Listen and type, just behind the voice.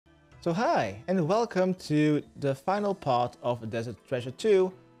So hi, and welcome to the final part of Desert Treasure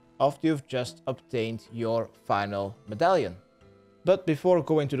 2 after you've just obtained your final medallion. But before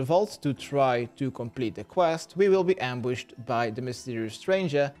going to the vault to try to complete the quest, we will be ambushed by the mysterious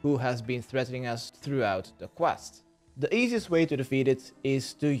stranger who has been threatening us throughout the quest. The easiest way to defeat it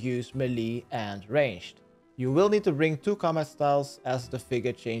is to use melee and ranged. You will need to bring 2 combat styles as the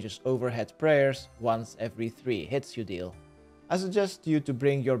figure changes overhead prayers once every 3 hits you deal. I suggest you to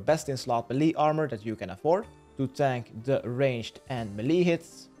bring your best in slot melee armor that you can afford to tank the ranged and melee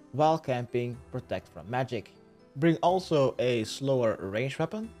hits while camping protect from magic. Bring also a slower ranged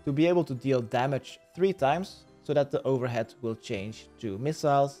weapon to be able to deal damage 3 times so that the overhead will change to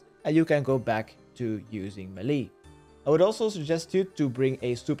missiles and you can go back to using melee. I would also suggest you to bring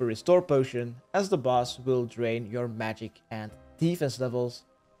a super restore potion as the boss will drain your magic and defense levels,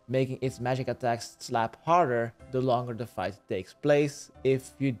 making its magic attacks slap harder the longer the fight takes place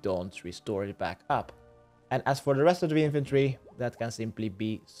if you don't restore it back up. And as for the rest of the inventory, that can simply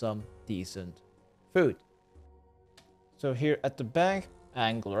be some decent food. So here at the bank,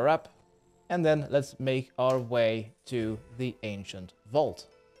 angler up, and then let's make our way to the ancient vault.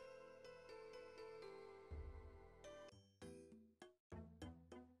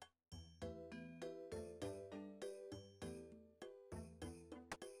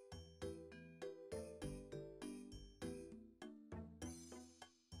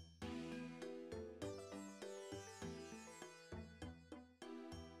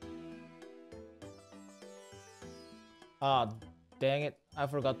 Ah, dang it, I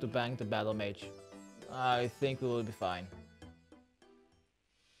forgot to bank the battle mage. I think we will be fine.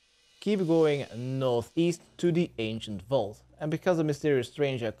 Keep going northeast to the ancient vault, and because the mysterious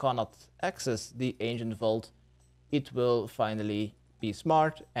stranger cannot access the ancient vault, it will finally be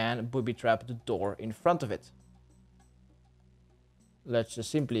smart and booby trap the door in front of it. Let's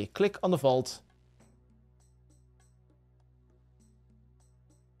just simply click on the vault.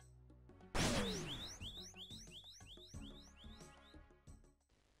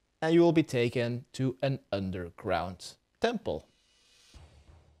 And you will be taken to an underground temple.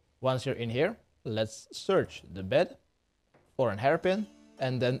 Once you're in here, let's search the bed for an hairpin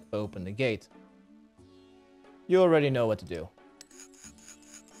and then open the gate. You already know what to do.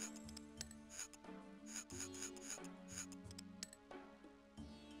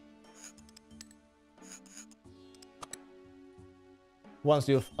 Once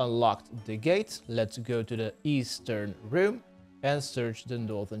you've unlocked the gate, let's go to the eastern room and search the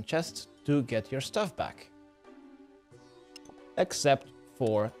northern chest to get your stuff back. Except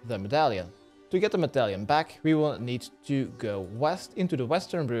for the medallion. To get the medallion back, we will need to go west into the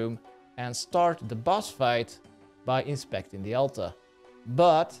western room and start the boss fight by inspecting the altar.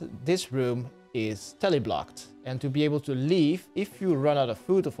 But this room is teleblocked, and to be able to leave, if you run out of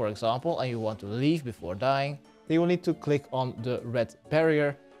food for example and you want to leave before dying, then you will need to click on the red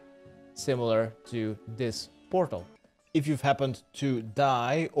barrier similar to this portal. If you've happened to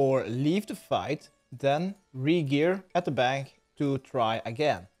die or leave the fight, then re-gear at the bank to try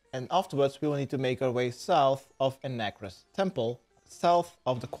again. And afterwards we will need to make our way south of Anacra's temple, south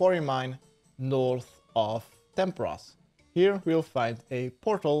of the quarry mine, north of Temperos. Here we'll find a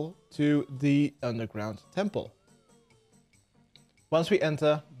portal to the underground temple. Once we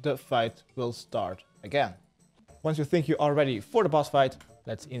enter, the fight will start again. Once you think you are ready for the boss fight,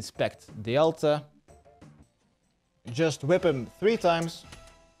 let's inspect the altar. Just whip him 3 times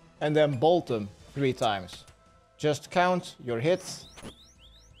and then bolt him 3 times. Just count your hits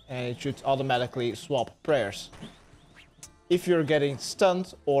and it should automatically swap prayers. If you're getting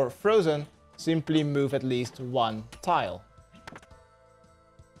stunned or frozen, simply move at least 1 tile.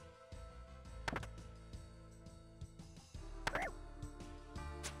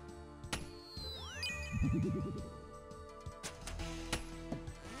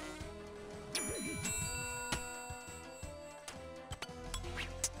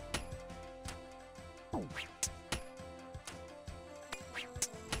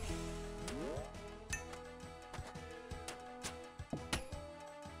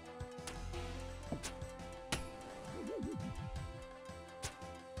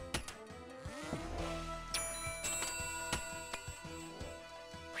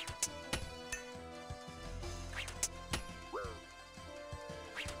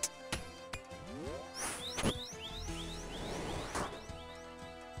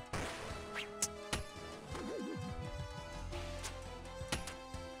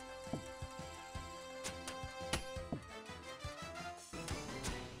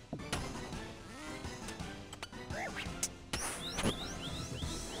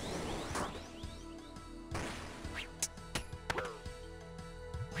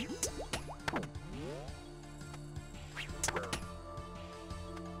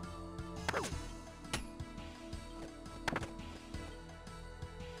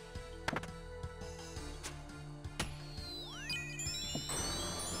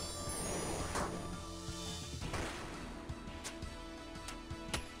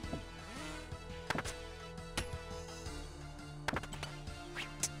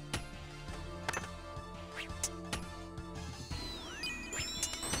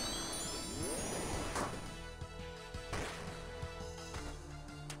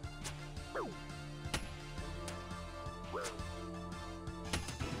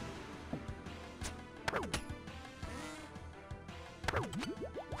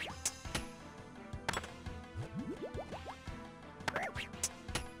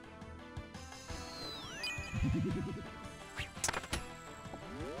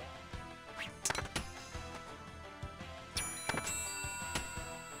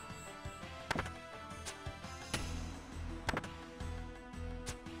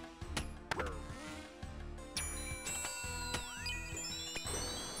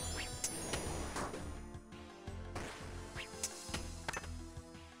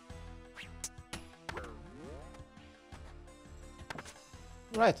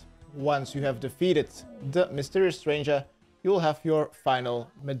 Right, once you have defeated the mysterious stranger, you will have your final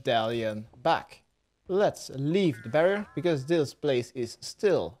medallion back. Let's leave the barrier, because this place is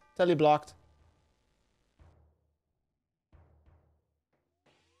still tele-blocked.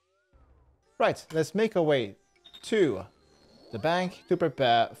 Right, let's make our way to the bank to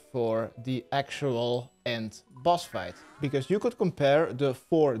prepare for the actual end boss fight. Because you could compare the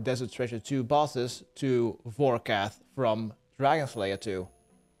 4 Desert Treasure 2 bosses to Vorkath from Dragon Slayer 2.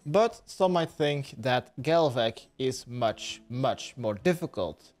 But some might think that Galvek is much more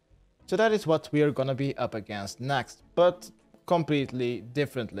difficult. So that is what we are gonna be up against next, but completely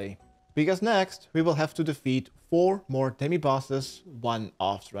differently. Because next we will have to defeat 4 more demi-bosses one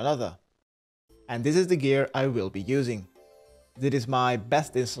after another. And this is the gear I will be using. This is my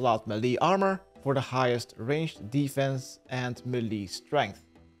best in slot melee armor for the highest ranged defense and melee strength.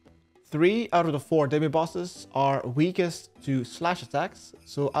 3 out of the 4 demi-bosses are weakest to slash attacks,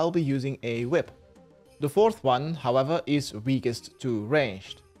 so I'll be using a whip. The 4th one, however, is weakest to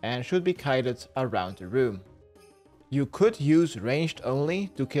ranged and should be kited around the room. You could use ranged only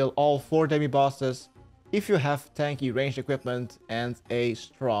to kill all 4 demi-bosses if you have tanky ranged equipment and a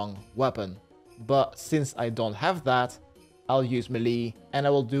strong weapon. But since I don't have that, I'll use melee and I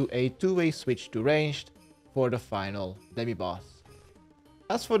will do a 2-way switch to ranged for the final demi-boss.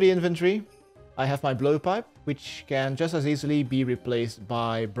 As for the inventory, I have my blowpipe, which can just as easily be replaced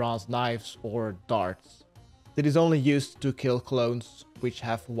by bronze knives or darts. It is only used to kill clones which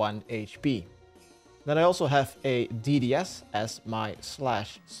have 1 HP. Then I also have a DDS as my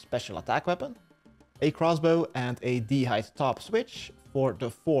slash special attack weapon, a crossbow and a D-height top switch for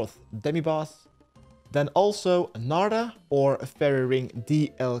the 4th demi-boss. Then also Narda or Fairy Ring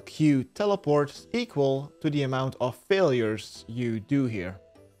DLQ teleports equal to the amount of failures you do here.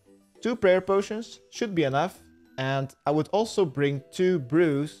 2 prayer potions should be enough, and I would also bring 2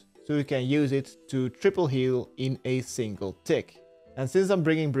 brews so you can use it to triple heal in a single tick. And since I'm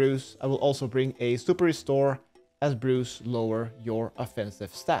bringing brews, I will also bring a super restore, as brews lower your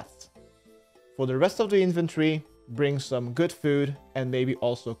offensive stats. For the rest of the inventory, bring some good food and maybe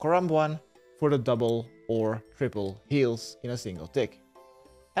also karambwan for the double or triple heals in a single tick.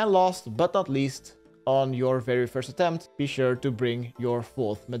 And last but not least, on your very first attempt, be sure to bring your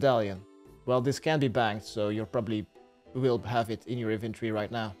 4th medallion. Well, this can be banked, so you probably will have it in your inventory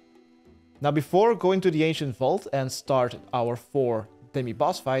right now. Now, before going to the Ancient Vault and start our 4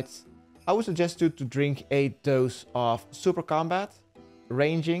 demi-boss fights, I would suggest you to drink a dose of super combat,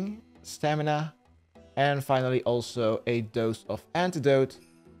 ranging, stamina, and finally also a dose of antidote,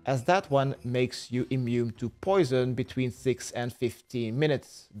 as that one makes you immune to poison between 6 and 15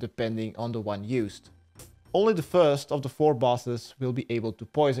 minutes, depending on the one used. Only the first of the 4 bosses will be able to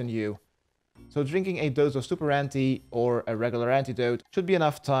poison you, so drinking a dose of super anti or a regular antidote should be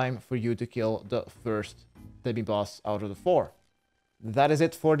enough time for you to kill the first demi-boss out of the 4. That is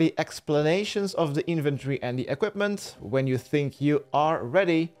it for the explanations of the inventory and the equipment. When you think you are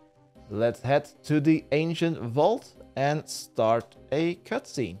ready, let's head to the Ancient Vault and start a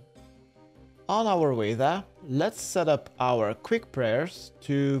cutscene. On our way there, let's set up our quick prayers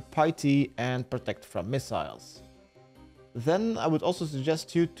to piety and protect from missiles. Then I would also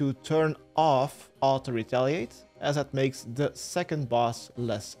suggest you to turn off auto retaliate, as that makes the 2nd boss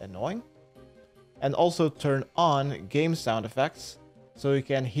less annoying. And also turn on game sound effects, so you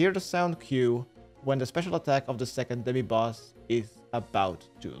can hear the sound cue when the special attack of the 2nd demi-boss is about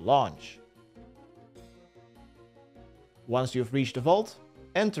to launch. Once you've reached the vault,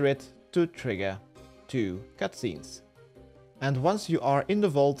 enter it to trigger 2 cutscenes. And once you are in the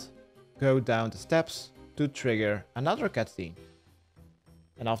vault, go down the steps to trigger another cutscene.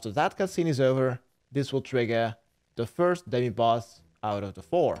 And after that cutscene is over, this will trigger the first demi-boss out of the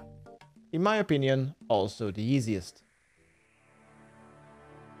 4. In my opinion, also the easiest.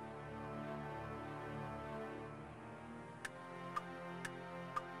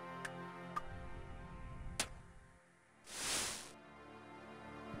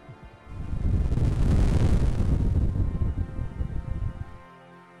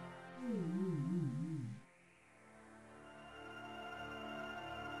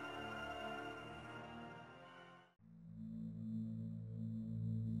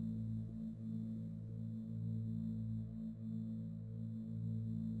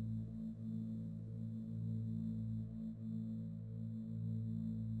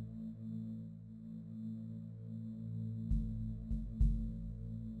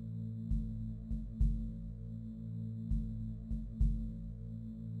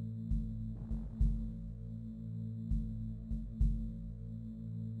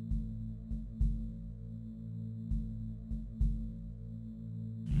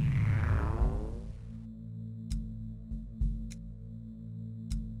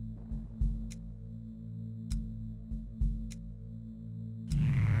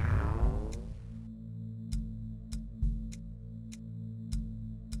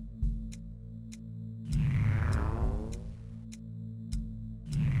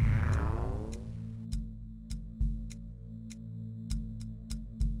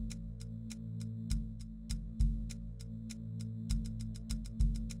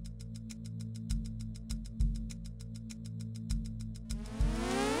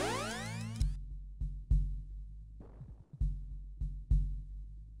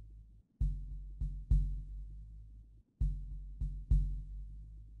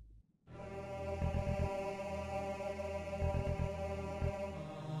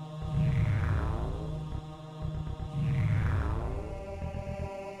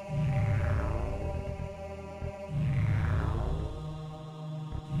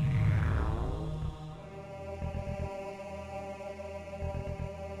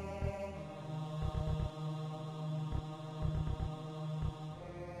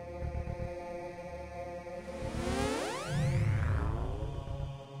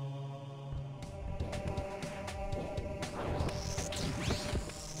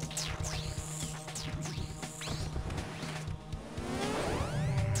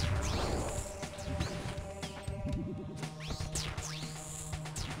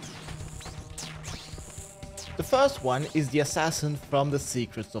 The first one is the assassin from the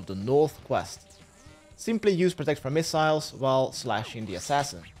Secrets of the North quest. Simply use protect from missiles while slashing the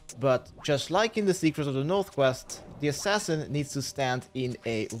assassin. But just like in the Secrets of the North quest, the assassin needs to stand in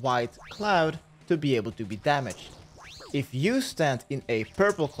a white cloud to be able to be damaged. If you stand in a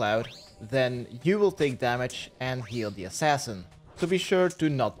purple cloud, then you will take damage and heal the assassin. So be sure to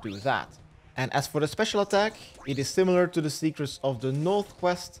not do that. And as for the special attack, it is similar to the Secrets of the North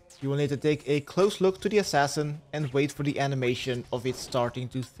quest. You will need to take a close look to the assassin and wait for the animation of it starting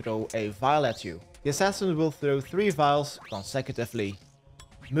to throw a vial at you. The assassin will throw 3 vials consecutively.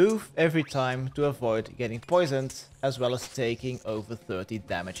 Move every time to avoid getting poisoned, as well as taking over 30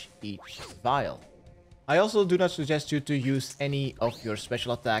 damage each vial. I also do not suggest you to use any of your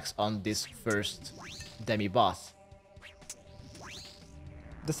special attacks on this first demi-boss.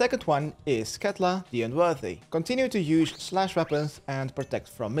 The second one is Ketla the Unworthy. Continue to use slash weapons and protect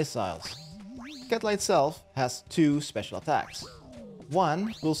from missiles. Ketla itself has 2 special attacks.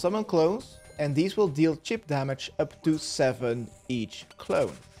 One will summon clones, and these will deal chip damage up to 7 each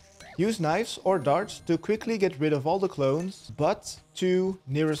clone. Use knives or darts to quickly get rid of all the clones, but 2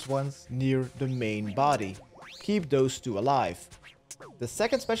 nearest ones near the main body. Keep those 2 alive. The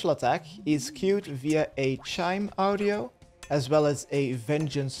second special attack is cued via a chime audio, as well as a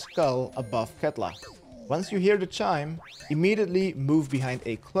vengeance skull above Ketla. Once you hear the chime, immediately move behind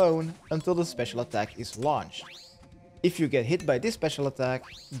a clone until the special attack is launched. If you get hit by this special attack,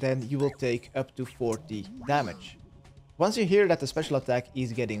 then you will take up to 40 damage. Once you hear that the special attack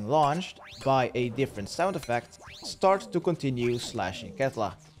is getting launched by a different sound effect, start to continue slashing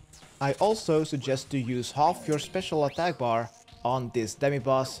Ketla. I also suggest to use half your special attack bar on this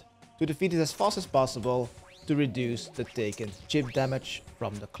demi-boss to defeat it as fast as possible to reduce the taken chip damage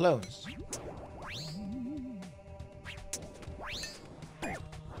from the clones.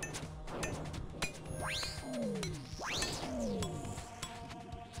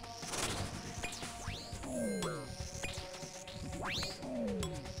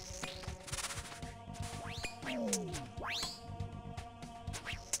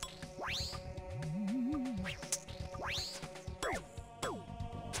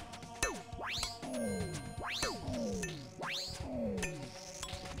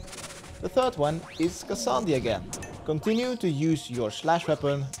 The third one is Kasonde again. Continue to use your slash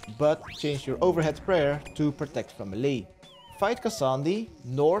weapon, but change your overhead prayer to protect from melee. Fight Kasonde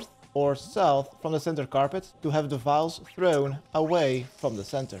north or south from the center carpet to have the vials thrown away from the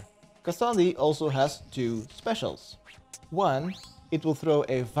center. Kasonde also has 2 specials. One, it will throw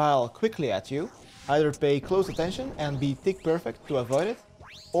a vial quickly at you. Either pay close attention and be tick perfect to avoid it,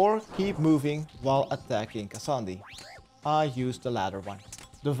 or keep moving while attacking Kasonde. I use the latter one.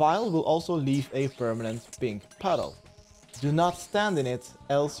 The vial will also leave a permanent pink puddle. Do not stand in it,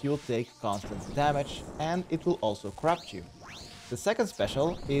 else you'll take constant damage and it will also corrupt you. The second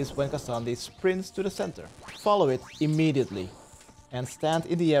special is when Kasonde sprints to the center. Follow it immediately and stand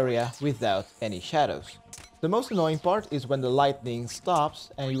in the area without any shadows. The most annoying part is when the lightning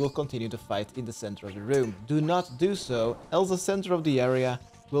stops and you will continue to fight in the center of the room. Do not do so, else the center of the area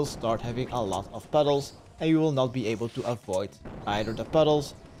will start having a lot of puddles and you will not be able to avoid either the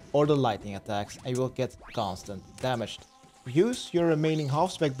puddles or the lightning attacks and you will get constant damage. Use your remaining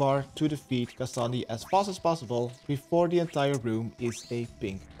half spec bar to defeat Kasonde as fast as possible before the entire room is a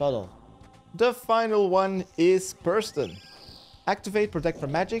pink puddle. The final one is Presten. Activate Protect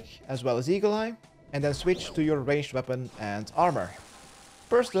from Magic as well as Eagle Eye and then switch to your ranged weapon and armor.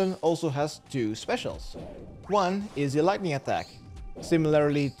 Presten also has 2 specials. One is the lightning attack.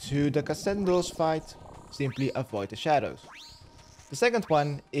 Similarly to the Kasonde's fight, simply avoid the shadows. The second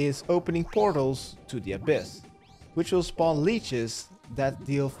one is opening portals to the abyss, which will spawn leeches that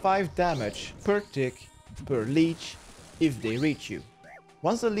deal 5 damage per tick per leech if they reach you.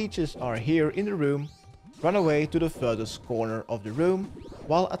 Once the leeches are here in the room, run away to the furthest corner of the room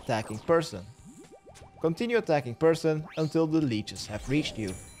while attacking Presten. Continue attacking Presten until the leeches have reached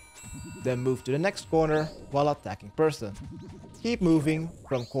you. Then move to the next corner while attacking Presten. Keep moving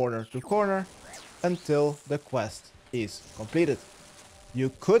from corner to corner until the quest is completed.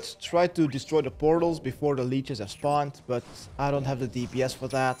 You could try to destroy the portals before the leeches have spawned, but I don't have the DPS for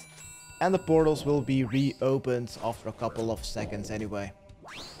that. And the portals will be reopened after a couple of seconds anyway.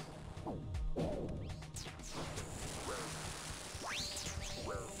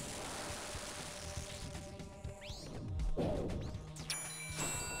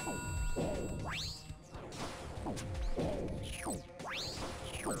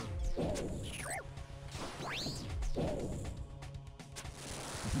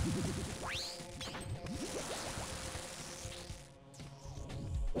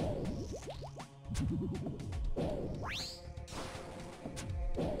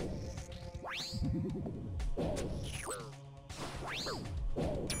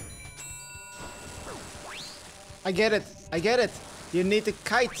 I get it. I get it. You need a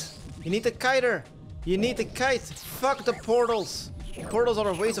kite. You need a kiter. You need a kite. Fuck the portals. Portals are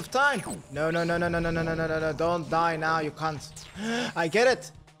a waste of time. No, no, no, no, no, no, no, no, no, no, no. Don't die now, you can't. I get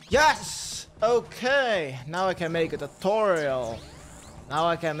it. Yes. Okay. Now I can make a tutorial. Now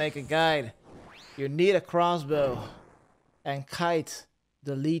I can make a guide. You need a crossbow. And kite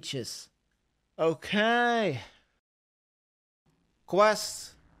the leeches. Okay.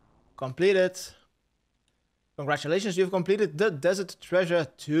 Quest completed. Congratulations, you've completed the Desert Treasure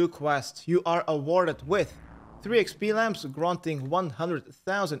 2 quest. You are awarded with 3 XP lamps granting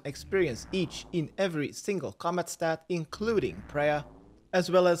 100,000 experience each in every single combat stat, including prayer,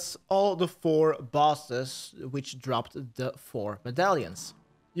 as well as all the 4 bosses which dropped the 4 medallions.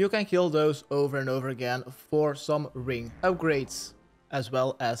 You can kill those over and over again for some ring upgrades, as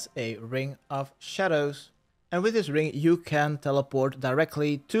well as a ring of shadows. And with this ring, you can teleport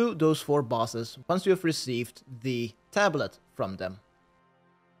directly to those 4 bosses once you have received the tablet from them.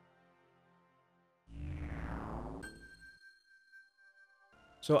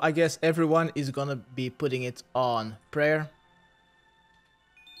 So I guess everyone is gonna be putting it on prayer.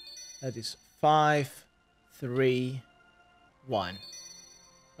 That is 5, 3, 1.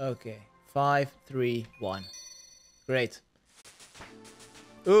 Okay, 5, 3, 1. Great.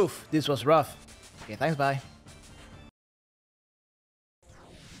 Oof, this was rough. Okay, thanks, bye.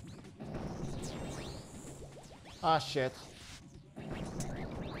 Ah, shit.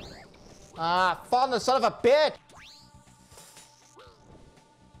 Ah, fuck, the son of a bitch!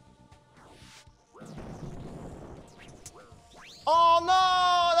 Oh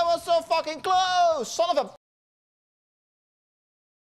no! That was so fucking close! Son of a